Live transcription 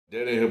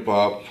Dead End Hip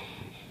Hop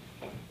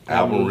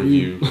album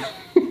review.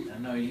 I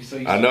know you. So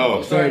you. I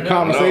know. Started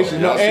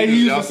conversation. Y'all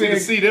And see the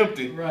seat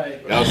empty.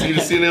 Right. Y'all see the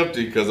seat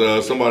empty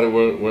because somebody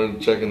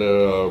weren't checking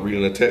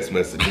reading the text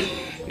messages,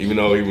 even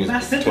though he was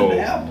I sent told. him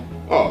the album.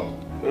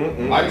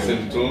 Oh, I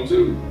sent it to him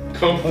too.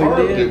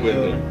 Confirmed it with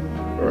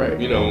him. Right.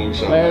 You know when we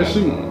shot Last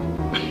shoot.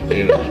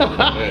 You know,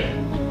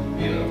 man,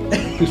 you know.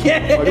 Look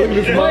at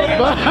this motherfucker.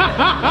 Look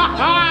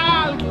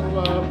at this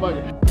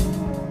motherfucker.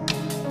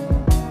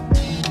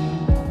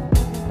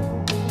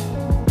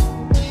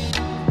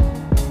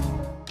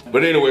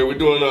 But anyway, we're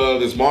doing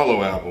this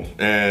Marlowe album,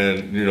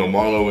 and you know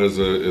Marlowe is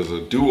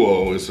a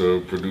duo. It's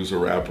a producer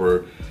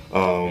rapper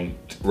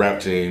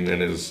rap team,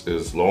 and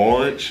is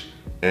Orange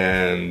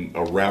and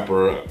a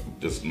rapper.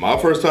 This is my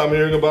first time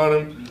hearing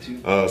about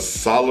him.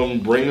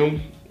 Solemn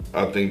Brigham.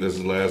 I think this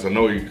is last. I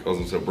know he calls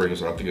himself Brigham,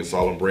 so I think it's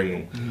Solemn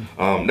Brigham.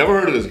 Never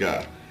heard of this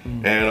guy,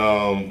 and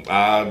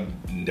I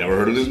never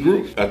heard of this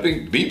group. I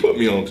think B put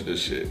me onto this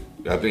shit.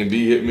 I think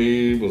B hit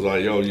me, was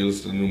like, yo, you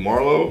listen to new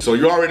Marlowe? So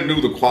you already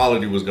knew the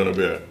quality was gonna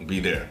be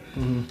there.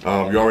 You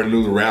already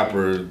knew the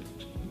rapper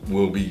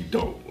will be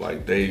dope.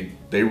 Like they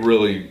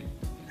really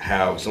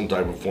have some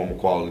type of form of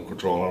quality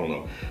control, I don't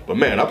know. But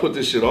man, I put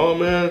this shit on,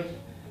 man,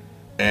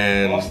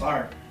 and Lost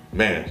Art.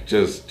 Man,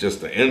 just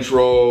the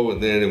intro,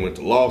 and then it went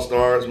to Lost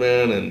Arts,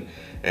 man,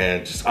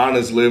 and just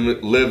Honest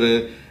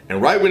Living.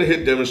 And right when it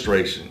hit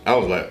Demonstration, I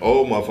was like,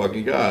 oh my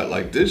fucking God,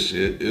 like this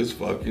shit is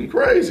fucking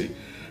crazy.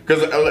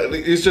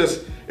 Because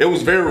it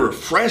was very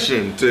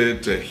refreshing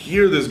to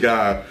hear this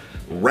guy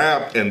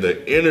rap and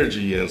the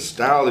energy and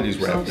style that he's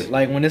rapping.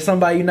 Like when it's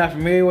somebody you're not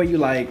familiar with, you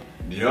like,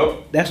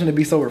 yep. That's when it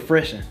be so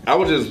refreshing. I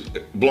was just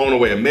blown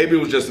away, and maybe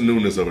it was just the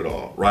newness of it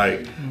all,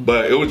 right?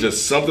 But it was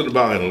just something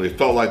about him. It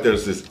felt like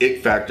there's this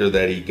it factor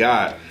that he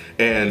got.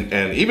 And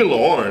even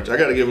Orange, I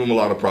gotta give him a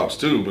lot of props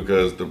too,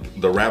 because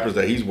the rappers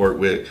that he's worked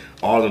with,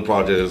 all of the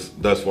projects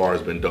thus far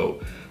has been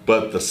dope.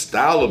 But the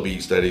style of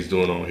beats that he's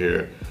doing on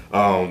here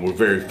were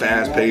very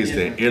fast-paced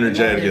and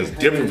energetic. It's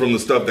different from the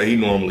stuff that he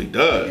normally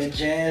does. And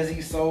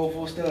jazzy,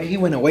 soulful stuff. He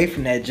went away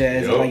from that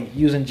jazz, like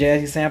using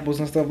jazzy samples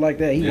and stuff like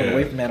that. He went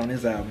away from that on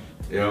his album.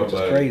 Yeah, which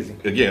is crazy.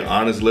 Again,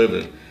 Honest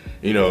Living,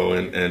 you know,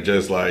 and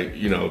just like,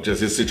 you know,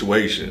 just his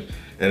situation.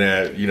 And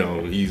that, you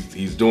know,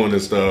 he's doing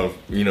this stuff,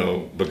 you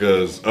know,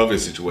 because of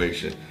his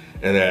situation.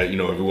 And that, you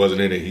know, if it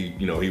wasn't in it, he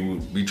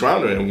would be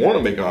trying to and want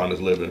to make an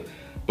honest living.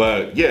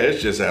 But yeah,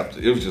 it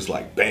was just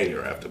like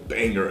banger after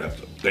banger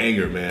after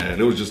banger, man.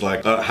 It was just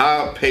like a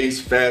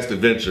high-paced, fast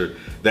adventure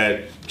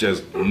that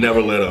just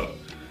never let up.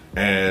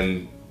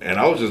 And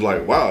I was just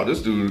like, wow,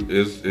 this dude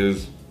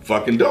is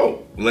fucking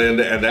dope. And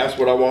that's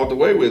what I walked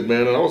away with,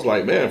 man. And I was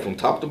like, man, from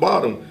top to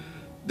bottom,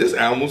 this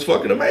album was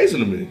fucking amazing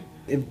to me.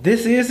 If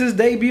this is his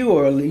debut,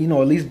 or you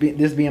know, at least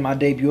this being my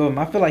debut of him,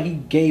 I feel like he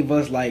gave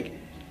us like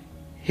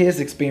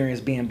his experience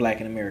being black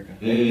in America.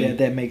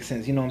 That makes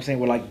sense. You know what I'm saying?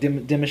 With like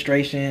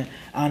Demonstration,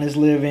 Honest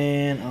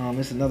Living,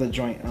 it's another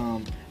joint,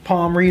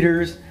 Palm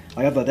Readers.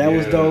 Like I thought that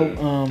was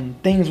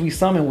dope. Things We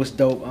Summon was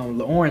dope.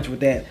 Orange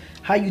with that.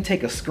 How you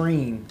take a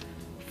scream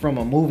from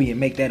a movie and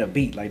make that a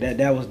beat, like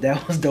that was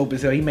dope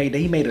as hell. He made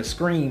a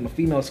scream, a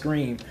female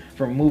scream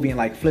from a movie, and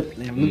like flipped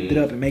and looped it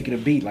up and make it a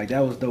beat. Like that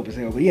was dope as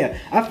hell. But yeah,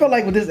 I felt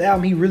like with this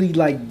album he really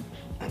like,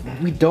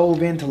 we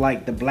dove into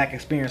like the black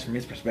experience from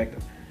his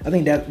perspective. I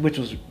think that which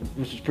was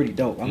pretty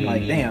dope. I'm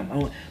like, damn.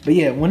 But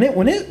yeah, when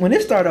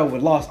it started out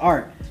with Lost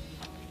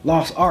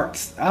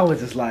Arts, I was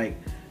just like,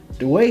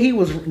 the way he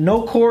was,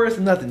 no chorus,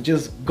 nothing,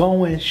 just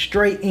going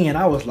straight in.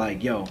 I was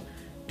like, yo,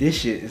 this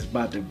shit is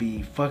about to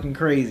be fucking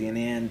crazy. And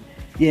then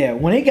yeah,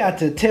 when it got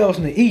to Tales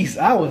from the East,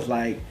 I was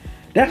like,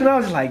 that's when I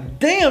was just like,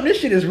 damn, this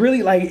shit is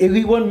really like,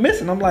 he wasn't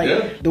missing. I'm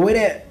like, the way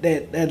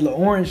that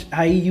Orange,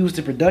 how he used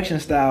the production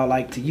style,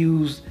 like to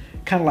use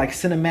kind of like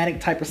cinematic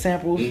type of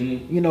samples,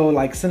 you know,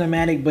 like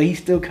cinematic, but he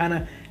still kind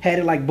of had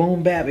it like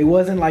boom bap. It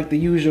wasn't like the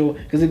usual,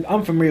 because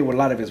I'm familiar with a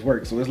lot of his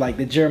work, so it's like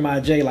the Jeremiah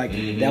J, like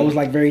that was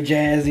like very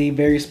jazzy,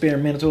 very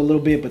experimental a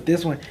little bit, but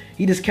this one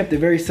he just kept it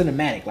very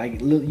cinematic, like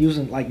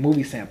using like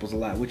movie samples a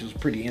lot, which was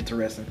pretty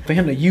interesting for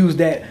him to use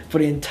that for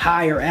the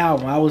entire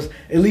album. I was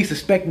at least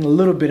expecting a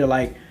little bit of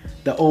like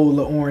the old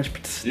Orange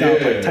style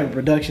type of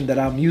production that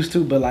I'm used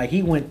to, but like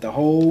he went the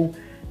whole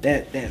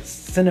that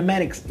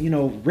cinematic, you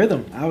know,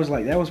 rhythm. I was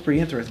like, that was pretty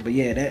interesting. But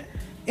yeah, that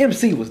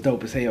MC was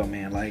dope as hell,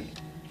 man.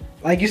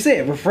 Like you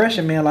said,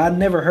 refreshing, man. Like, I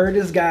never heard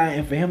this guy,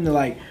 and for him to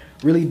like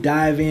really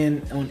dive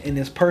in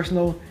his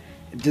personal,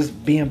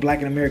 just being black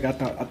in America, I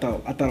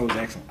thought it was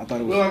excellent. I thought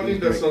it was. Well, I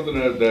think that's something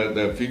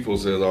that people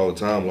says all the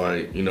time.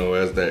 Like, you know,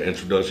 as that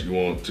introduction, you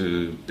want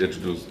to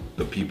introduce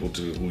the people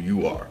to who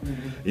you are,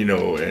 you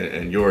know,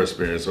 and your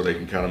experience, so they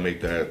can kind of make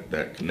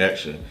that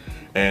connection.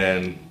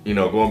 And you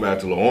know, going back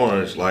to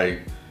Orange,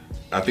 like,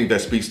 I think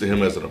that speaks to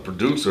him as a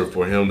producer,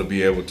 for him to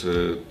be able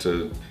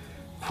to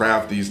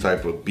craft these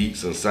type of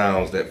beats and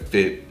sounds that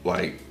fit,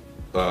 like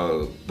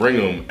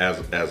Brigham as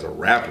a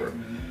rapper,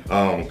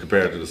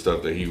 compared to the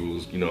stuff that he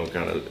was, you know,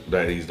 kind of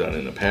that he's done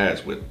in the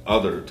past with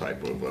other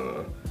type of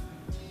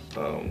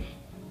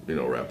you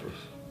know, rappers.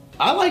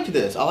 I liked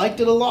this. I liked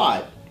it a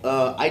lot.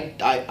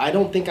 I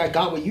don't think I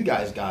got what you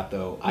guys got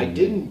though. I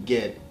didn't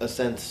get a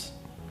sense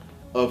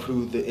of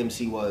who the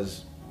MC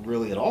was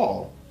really at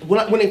all.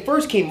 When it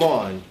first came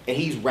on and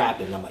he's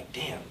rapping, I'm like,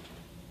 damn,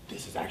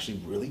 this is actually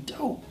really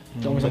dope.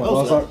 Tell me Like, something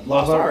about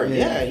Lost Art.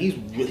 Yeah,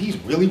 he's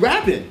really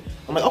rapping.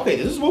 I'm like, okay,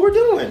 this is what we're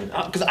doing.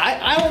 Because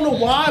I don't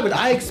know why, but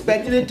I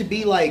expected it to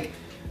be like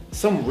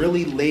some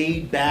really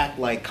laid back,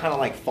 like kind of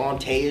like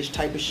Fonte-ish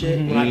type of shit.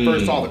 When I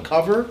first saw the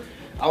cover,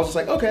 I was just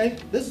like, okay,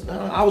 this.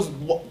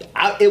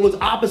 It was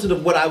opposite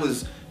of what I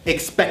was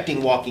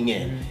expecting walking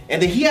in.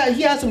 And then he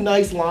had some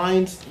nice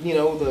lines. You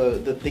know,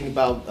 the thing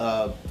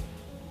about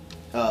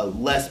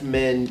less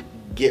men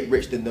get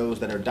rich than those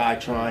that are die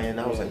trying.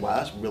 I was like, wow,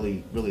 that's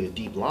really, really a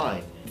deep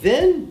line.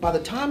 Then by the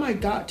time I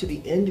got to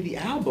the end of the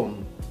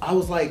album, I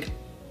was like,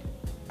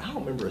 I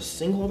don't remember a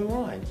single other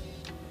line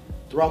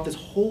throughout this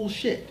whole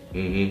shit.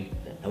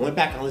 I went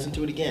back and I listened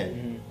to it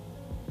again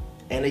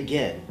and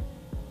again.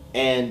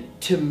 And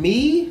to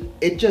me,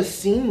 it just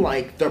seemed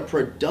like the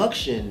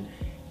production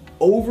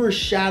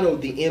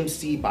overshadowed the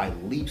MC by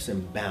leaps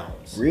and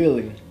bounds.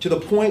 Really? To the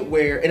point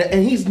where,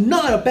 and he's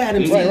not a bad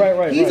MC.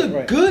 Right. He's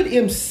a good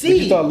MC. But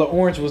you thought La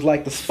Orange was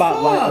like the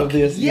spotlight of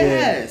this.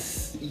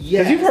 Yes.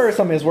 Because you've heard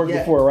some of his work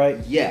before, right?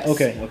 Yes.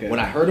 Okay. When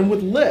I heard him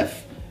with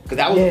Lift, because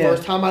that was the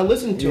first time I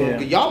listened to him.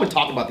 'Cause y'all been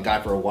talking about the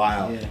guy for a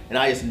while, and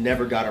I just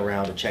never got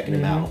around to checking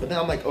him out. But then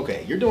I'm like,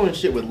 okay, you're doing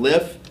shit with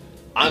Lift,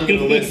 I'm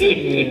gonna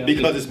listen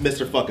because it's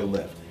Mr. fucking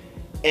Lift.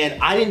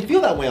 And I didn't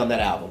feel that way on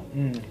that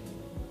album.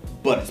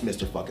 But it's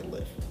Mr. fucking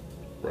Lift.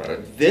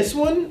 Right. This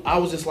one, I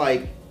was just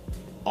like,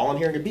 all I'm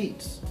hearing are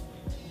beats.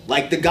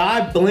 Like the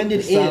guy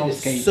blended in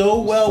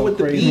so well with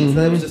the beats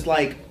that it was just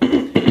like,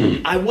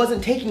 I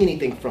wasn't taking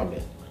anything from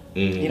it.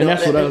 You know,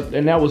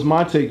 and that was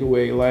my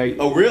takeaway. Like,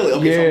 oh really?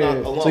 Okay, so I'm yeah.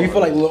 not alone. So you feel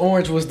like Lil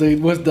Orange was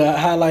the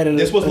highlight of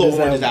this was Lil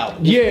Orange's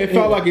album. Yeah, it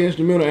felt like an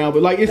instrumental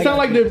album. Like it sounded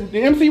like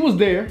the MC was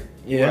there.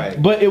 Yeah.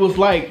 Right. But it was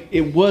like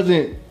it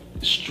wasn't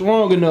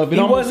strong enough. He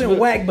wasn't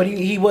whack, but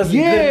he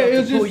wasn't good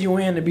enough to pull you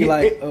in to be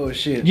like, oh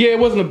shit. Yeah, it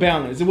wasn't a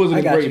balance. It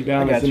wasn't a great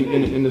balance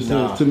in the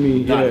sense to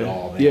me. Not at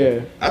all, man. Yeah.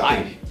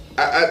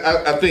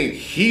 I think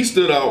he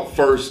stood out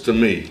first to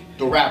me.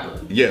 The rapper.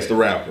 Yes, the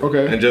rapper.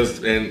 Okay.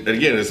 And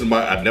again, this is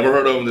I'd never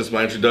heard of him. This is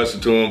my introduction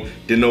to him.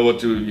 Didn't know what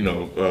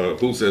to,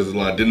 who says the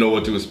line? Didn't know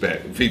what to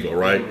expect. FIFA,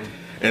 right?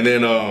 And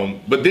then,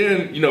 but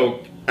then,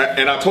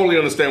 and I totally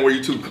understand where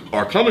you two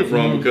are coming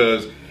from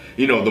because.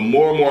 The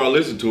more and more I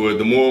listened to it,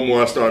 the more and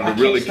more I started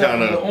to really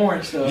kind of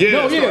orange stuff.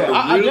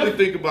 I really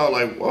think about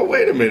like, well,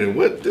 wait a minute,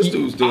 what this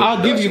dude's doing.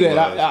 I'll give you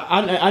that.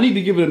 I need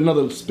to give it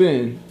another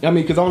spin. I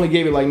mean, because I only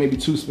gave it like maybe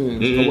 2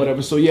 spins or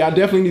whatever. So yeah, I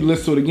definitely need to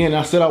listen to it again.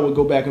 I said I would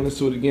go back and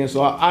listen to it again.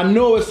 So I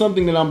know it's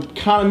something that I'm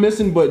kind of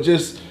missing, but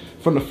just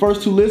from the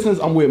first 2 listens,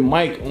 I'm with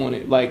Mike on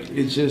it. Like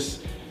it's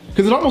just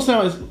because it almost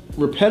sounds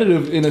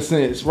repetitive in a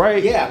sense,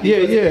 right? Yeah.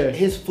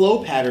 His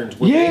flow patterns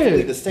were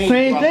basically the same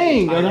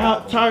thing, the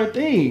entire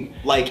thing.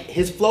 Like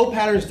his flow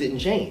patterns didn't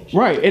change.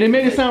 Right, and it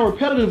made it sound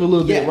repetitive a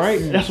little bit, right?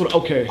 That's what.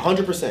 Okay.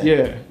 100%.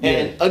 Yeah.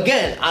 And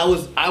again, I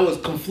was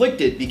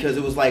conflicted because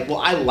it was like, well,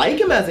 I like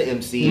him as an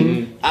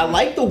MC. I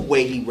like the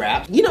way he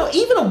raps. Even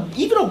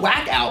a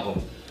whack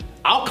album,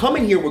 I'll come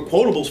in here with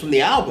quotables from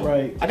the album.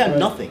 Right. I got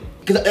nothing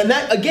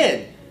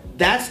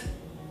that's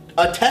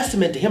a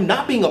testament to him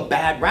not being a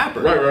bad rapper.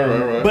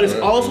 Right. But it's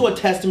also a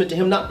testament to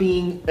him not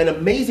being an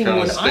amazing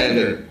one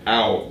either.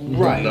 Out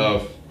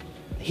enough.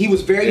 He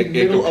was very in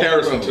middle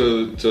comparison of the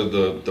road.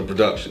 to the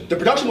production. The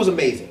production was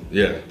amazing.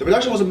 Yeah. The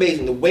production was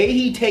amazing. The way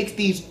he takes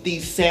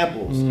these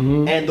samples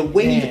and the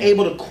way he's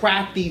able to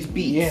craft these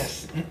beats.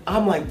 Yes.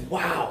 I'm like,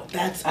 wow,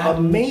 that's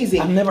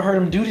amazing. I've never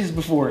heard him do this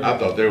before. I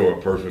thought they were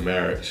a perfect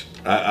marriage.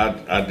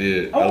 I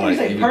did. I wouldn't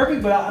say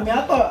perfect, but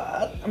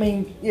I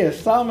mean,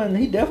 Solemn,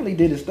 he definitely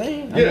did his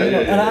thing.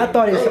 And I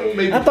thought his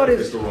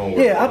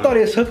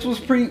hooks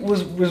was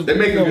was. They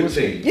make a good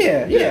team.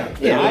 Yeah.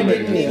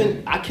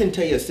 I couldn't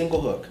tell you a single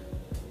hook.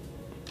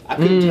 I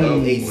couldn't tell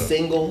you a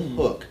single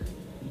hook.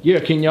 Yeah,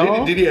 can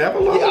y'all? Did he have a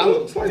lot of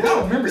hooks? I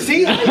don't remember.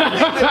 See,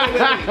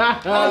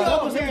 I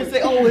was here and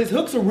say, oh, his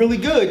hooks are really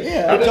good.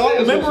 Yeah. I don't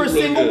remember a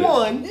single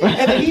one.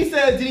 And then he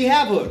says, did he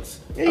have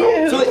hooks?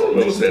 Yeah.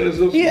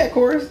 Yeah, of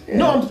course. Yeah.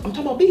 No, I'm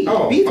talking about B.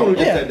 B's one who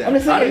just said that. I'm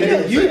just saying,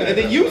 and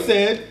then you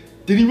said,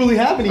 did he really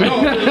have any?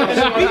 And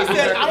then B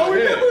said, I don't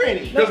remember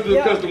any.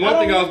 Because the one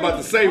thing I was about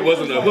to say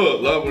wasn't a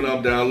hook. Love when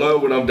I'm down,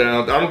 love when I'm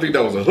down. I don't think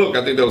that was a hook.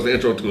 I think that was the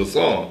intro to a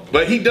song.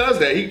 But he does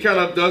that. He kind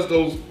of does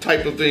those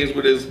type of things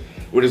with his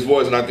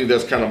voice, and I think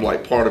that's kind of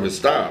like part of his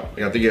style.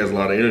 And I think he has a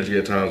lot of energy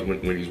at times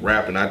when he's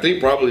rapping. I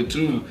think probably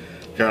to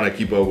kind of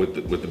keep up with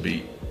the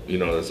beat,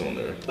 that's on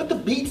there. But the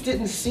beats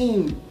didn't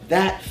seem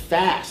that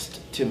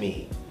fast to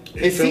me.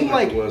 It seemed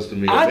like it was to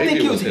me. I think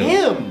it was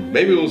him.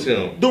 Maybe it was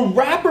him. The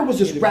rapper was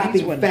just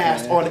rapping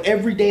fast on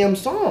every damn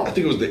song. I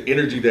think it was the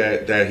energy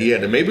that he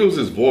had. Maybe it was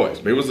his voice.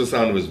 Maybe it was the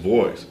sound of his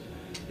voice.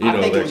 I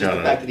think it was just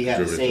the fact that he had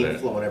the same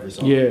flow on every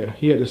song. Yeah,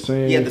 he had the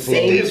same. He had the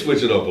same. He did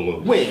switch it up a little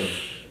bit. When?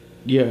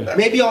 Yeah.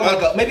 Maybe on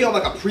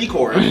like a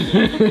pre-chorus.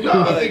 No,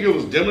 I think it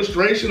was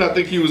Demonstration. I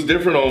think he was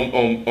different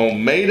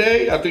on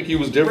Mayday. I think he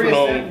was different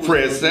on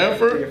Fred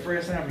Sanford. Yeah,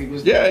 Fred Sanford. He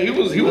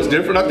was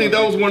different. I think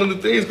that was one of the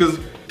things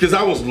because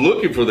I was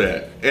looking for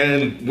that.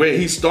 And when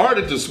he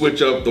started to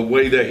switch up the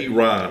way that he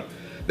rhymed,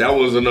 that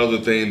was another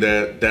thing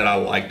that I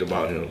liked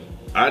about him.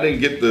 I didn't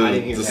get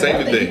the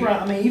same thing.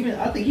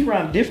 I think he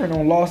rhymed different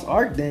on Lost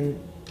Ark than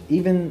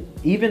even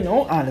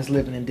on Honest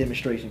Living and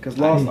Demonstration. Because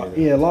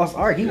Lost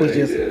Ark, he was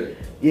just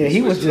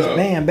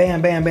bam,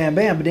 bam, bam, bam,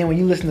 bam. But then when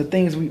you listen to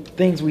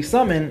things we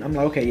summon, I'm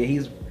like, okay, yeah,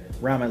 he's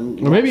rhyming.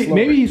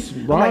 Maybe he's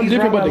rhyming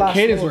different, but the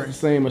cadence was the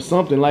same or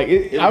something. Like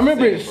I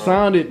remember it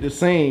sounded the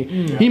same.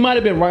 He might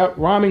have been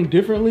rhyming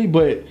differently,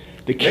 but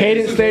the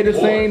cadence stayed the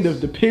same.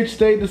 The pitch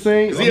stayed the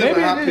same. He has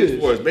a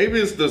high-pitched voice. Maybe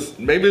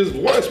his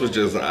voice was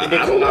just. I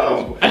don't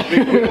know.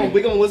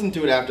 We're gonna listen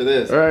to it after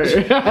this.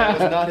 Right. That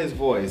was not his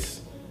voice.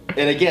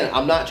 And again,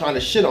 I'm not trying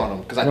to shit on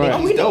him because I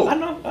think he's dope. I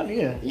know.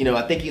 Yeah. You know,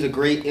 I think he's a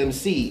great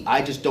MC.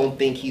 I just don't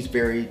think he's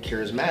very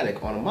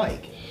charismatic on a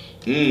mic.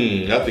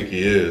 I think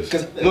he is.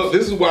 Look,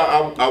 this is why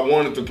I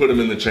wanted to put him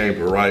in the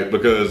chamber, right?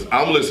 Because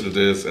I'm listening to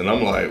this and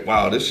I'm like,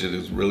 wow, this shit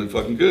is really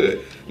fucking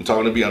good. I'm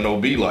talking to B, I know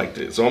B liked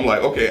it. So I'm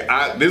like, okay,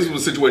 this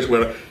was a situation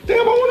where, damn,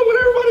 I wonder what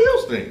everybody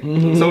else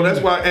thinks. So that's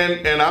why,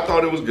 and I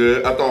thought it was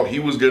good. I thought he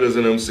was good as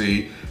an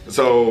MC.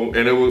 So,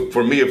 and it was,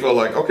 for me, it felt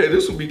like, okay,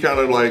 this would be kind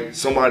of like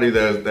somebody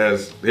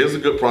here's a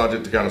good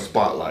project to kind of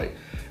spotlight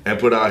and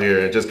put out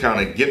here and just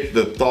kind of get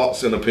the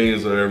thoughts and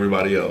opinions of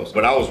everybody else.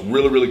 But I was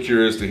really, really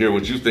curious to hear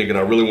what you think, and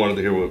I really wanted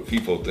to hear what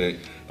people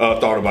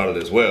thought about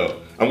it as well.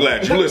 I'm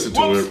glad you listened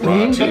to it,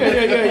 Ron, too.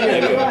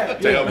 Yeah.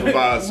 To help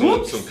provide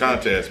some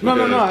context. No,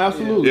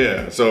 absolutely.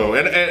 Yeah, so,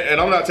 and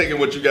I'm not taking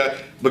what you got,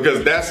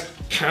 because that's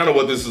kind of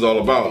what this is all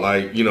about.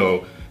 Like, you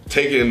know,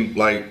 taking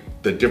like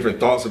the different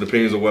thoughts and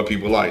opinions of what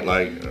people like.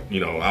 Like, you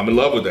know, I'm in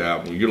love with the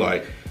album. You're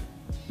like,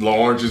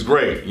 Lawrence is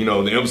great. You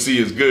know, the MC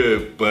is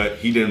good, but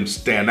he didn't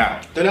stand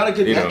out. They're not a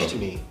good match to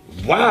me.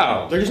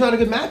 Wow. They're just not a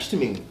good match to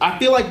me. I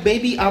feel like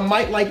maybe I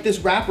might like this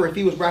rapper if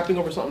he was rapping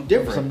over something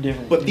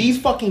different. But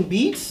these fucking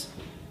beats,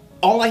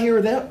 all I hear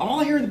are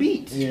the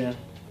beats. Yeah.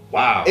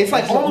 Wow. It's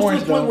like almost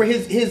to the point where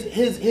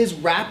his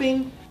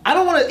rapping,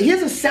 he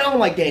doesn't sound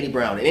like Danny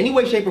Brown in any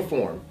way, shape, or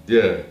form.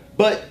 Yeah.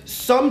 But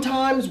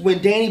sometimes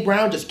when Danny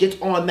Brown just gets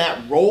on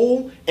that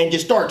roll and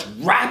just starts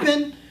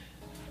rapping,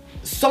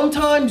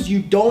 sometimes you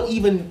don't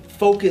even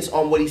focus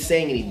on what he's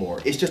saying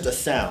anymore. It's just a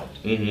sound.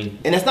 And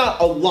that's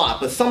not a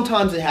lot, but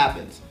sometimes it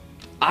happens.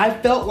 I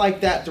felt like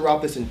that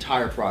throughout this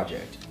entire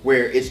project,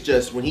 where it's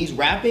just, when he's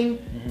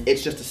rapping,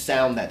 it's just a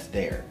sound that's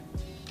there.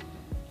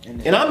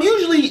 And I'm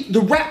usually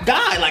the rap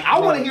guy. Like, I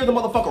want to hear the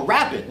motherfucker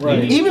rapping.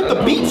 Even if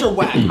the beats are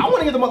whack, I want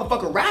to hear the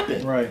motherfucker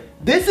rapping.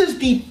 This is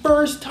the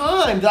first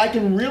time that I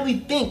can really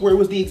think where it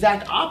was the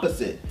exact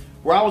opposite.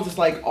 Where I was just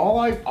like, all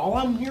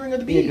I'm hearing are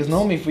the beats. Yeah, because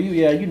normally for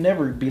you, you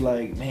never be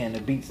like, man, the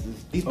beats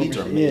is... These beats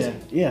are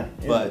amazing. Yeah.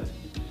 But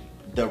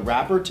the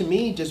rapper, to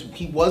me,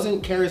 he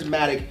wasn't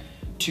charismatic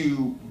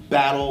to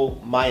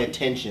battle my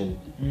attention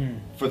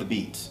for the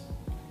beats.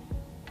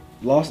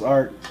 Lost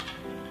Ark,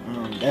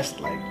 that's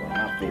like one of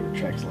my favorite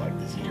tracks like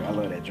this year. I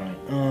love that joint.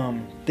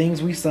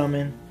 Things We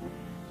Summon,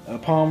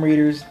 Palm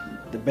Readers,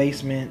 The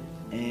Basement,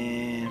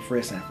 and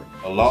Fred Sanford.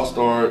 A Lost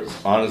Ark,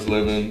 Honest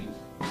Living,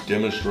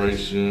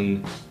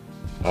 Demonstration,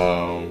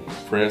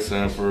 Fred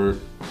Sanford,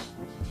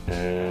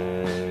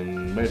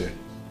 and Mayday.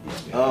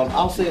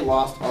 I'll say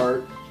Lost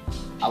Art.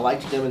 I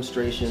liked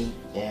Demonstration,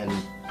 and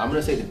I'm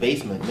gonna say The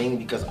Basement mainly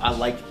because I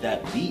liked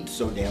that beat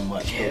so damn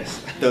much. Yes.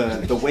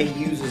 The way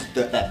he uses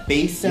that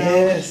bass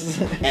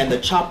sound and the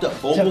chopped up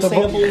vocal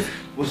samples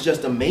was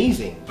just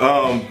amazing.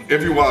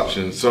 If you're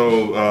watching,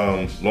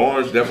 so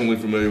Lawrence, definitely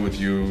familiar with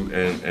you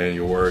and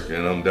your work,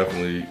 and I'm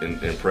definitely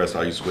impressed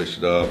how you switched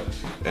it up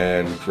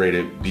and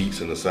created beats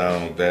and the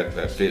sound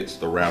that fits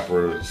the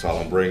rapper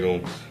Solemn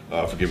Brigham.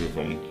 Forgive me if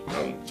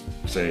I'm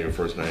saying your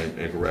first name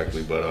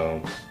incorrectly,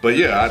 but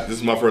yeah, this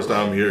is my first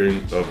time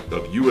hearing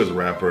of you as a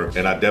rapper,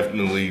 and I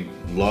definitely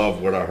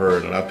love what I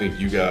heard, and I think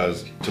you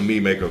guys, to me,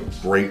 make a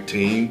great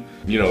team.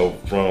 You know,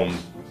 from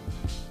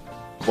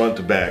front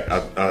to back,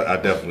 I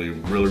definitely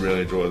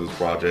really enjoy this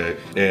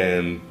project,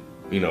 and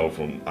you know,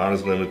 from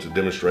Honest Limit to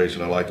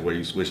Demonstration, I like the way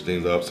you switch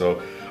things up.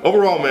 So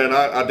overall, man,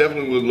 I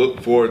definitely would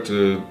look forward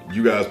to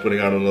you guys putting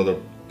out another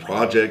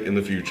project in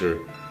the future.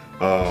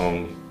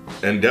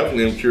 And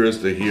definitely I'm curious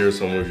to hear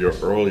some of your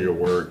earlier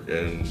work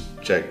and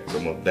check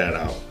some of that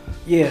out.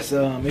 Yes,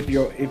 if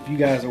you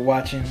guys are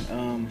watching,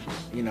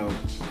 you know,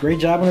 great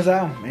job on this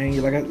album, man.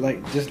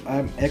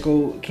 I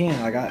echo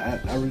Ken. Like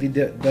I really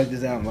dug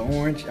this album. Like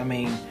Orange, I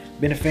mean,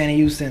 been a fan of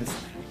you since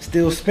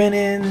Still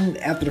Spinning,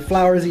 After the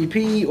Flowers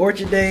EP,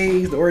 Orchard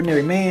Days, The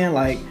Ordinary Man,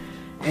 like,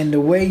 and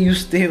the way you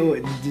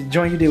the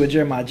joint you did with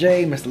Jeremiah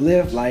J, Mr.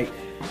 Lift, like.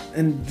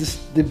 And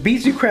the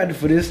beats you crafted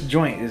for this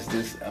joint is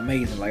just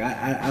amazing. Like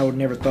I would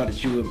never thought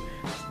that you would,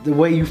 the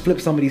way you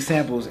flip some of these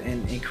samples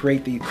and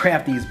craft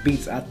these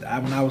beats.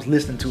 When I was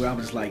listening to it, I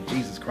was just like,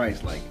 Jesus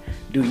Christ, like,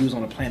 dude, you was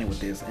on a planet with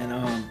this.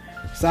 And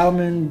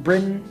Solomon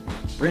Brigham,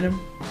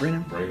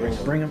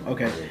 Brigham.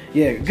 Okay.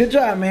 Yeah, good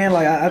job, man.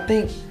 Like I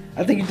think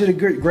you did a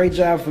great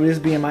job for this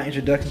being my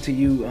introduction to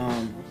you.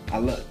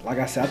 Like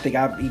I said, I think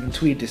I've even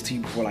tweeted this to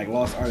you before. Like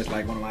Lost Artist,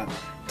 like one of my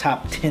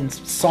top 10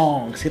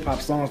 songs, hip hop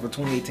songs for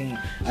 2018.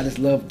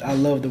 I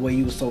love the way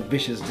you were so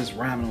vicious, just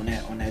rhyming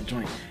on that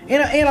joint.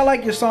 And I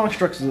like your song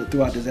structures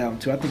throughout this album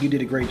too. I think you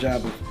did a great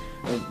job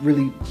of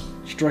really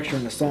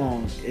structuring the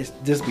song. It's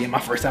just being my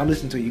first time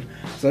listening to you.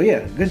 So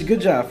yeah,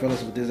 good job,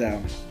 fellas, with this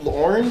album.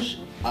 Orange,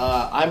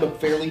 I'm a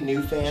fairly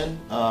new fan.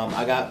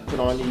 I got put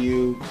on to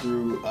you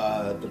through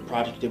the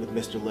project you did with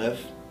Mr.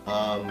 Liff.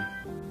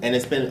 And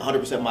it's been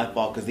 100% my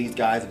fault because these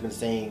guys have been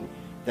saying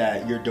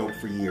that you're dope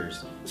for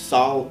years.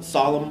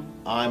 Solemn,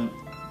 I'm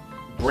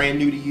brand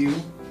new to you.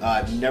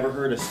 I've never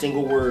heard a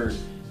single word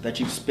that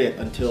you've spit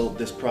until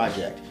this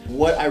project.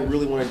 What I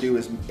really want to do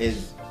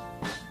is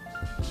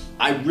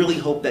I really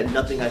hope that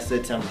nothing I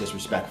said sounded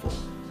disrespectful.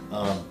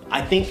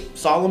 I think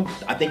Solemn,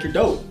 I think you're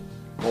dope.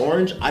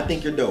 Orange, I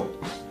think you're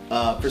dope.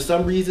 For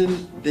some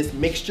reason, this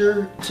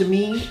mixture to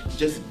me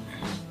just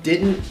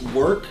didn't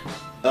work.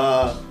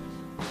 I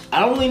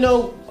don't really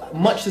know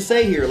much to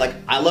say here. Like,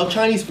 I love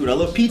Chinese food, I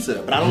love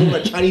pizza, but I don't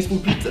want a Chinese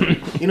food pizza.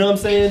 You know what I'm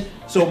saying?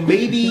 So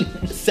maybe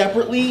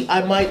separately,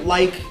 I might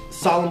like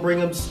Solemn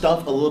Brigham's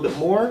stuff a little bit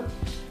more.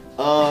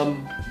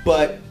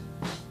 But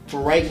for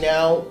right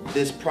now,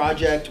 this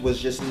project was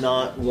just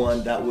not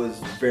one that was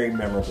very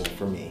memorable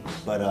for me.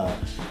 But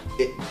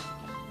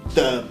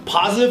the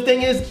positive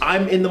thing is,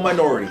 I'm in the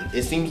minority.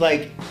 It seems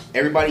like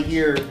everybody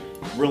here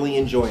really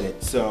enjoyed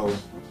it. So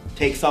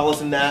take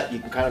solace in that. You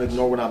can kind of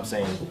ignore what I'm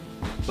saying.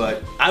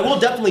 But I will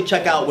definitely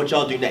check out what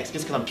y'all do next,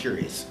 just because I'm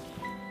curious.